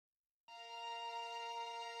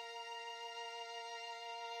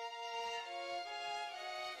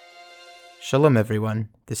Shalom everyone,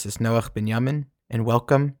 this is Noach Binyamin, and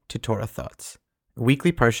welcome to Torah Thoughts, a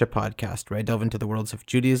weekly Parsha podcast where I delve into the worlds of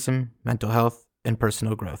Judaism, mental health, and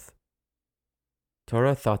personal growth.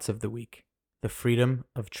 Torah Thoughts of the Week, the Freedom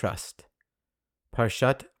of Trust.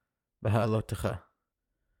 Parshat Beha'alotecha,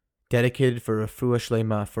 dedicated for Refuah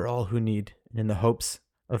Shlema for all who need, and in the hopes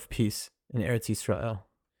of peace in Eretz Yisrael.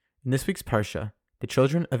 In this week's Parsha, the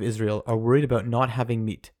children of Israel are worried about not having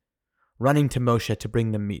meat, running to Moshe to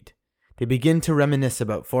bring them meat. They begin to reminisce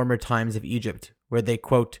about former times of Egypt, where they,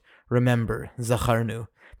 quote, remember, Zacharnu,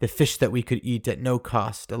 the fish that we could eat at no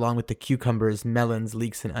cost, along with the cucumbers, melons,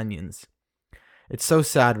 leeks, and onions. It's so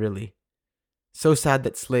sad, really. So sad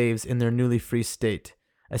that slaves in their newly free state,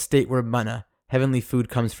 a state where manna, heavenly food,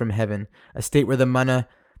 comes from heaven, a state where the manna,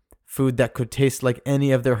 food that could taste like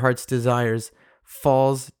any of their heart's desires,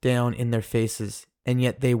 falls down in their faces, and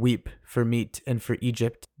yet they weep for meat and for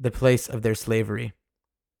Egypt, the place of their slavery.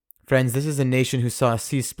 Friends, this is a nation who saw a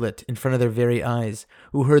sea split in front of their very eyes,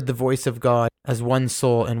 who heard the voice of God as one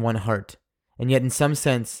soul and one heart. And yet, in some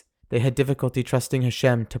sense, they had difficulty trusting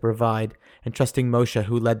Hashem to provide and trusting Moshe,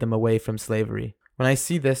 who led them away from slavery. When I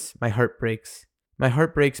see this, my heart breaks. My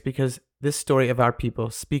heart breaks because this story of our people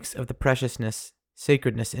speaks of the preciousness,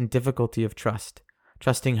 sacredness, and difficulty of trust.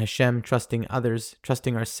 Trusting Hashem, trusting others,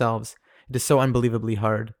 trusting ourselves. It is so unbelievably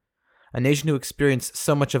hard. A nation who experienced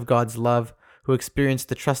so much of God's love, who experienced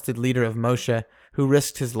the trusted leader of Moshe, who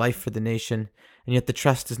risked his life for the nation, and yet the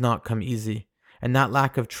trust does not come easy. And that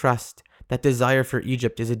lack of trust, that desire for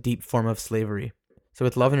Egypt, is a deep form of slavery. So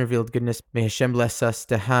with love and revealed goodness, may Hashem bless us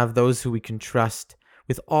to have those who we can trust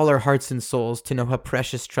with all our hearts and souls, to know how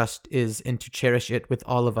precious trust is and to cherish it with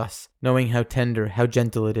all of us, knowing how tender, how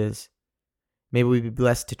gentle it is. May we be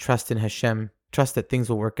blessed to trust in Hashem, trust that things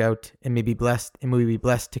will work out, and may we be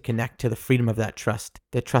blessed to connect to the freedom of that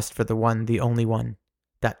trust for the one, the only one,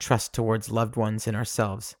 that trust towards loved ones and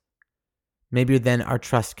ourselves. Maybe then our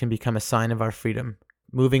trust can become a sign of our freedom,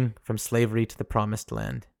 moving from slavery to the promised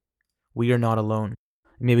land. We are not alone.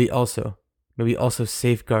 May we also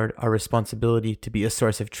safeguard our responsibility to be a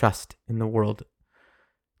source of trust in the world,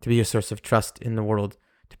 to be a source of trust in the world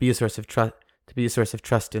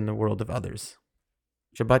of others.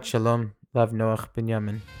 Shabbat Shalom. Love, Noach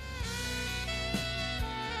Binyamin.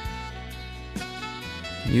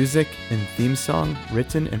 Music and theme song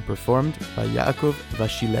written and performed by Yaakov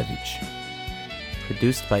Vashilevich.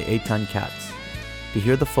 Produced by Eitan Katz. To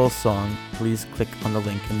hear the full song, please click on the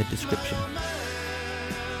link in the description.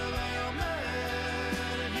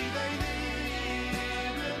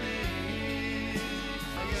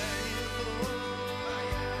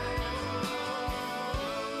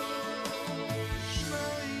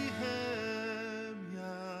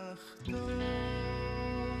 No.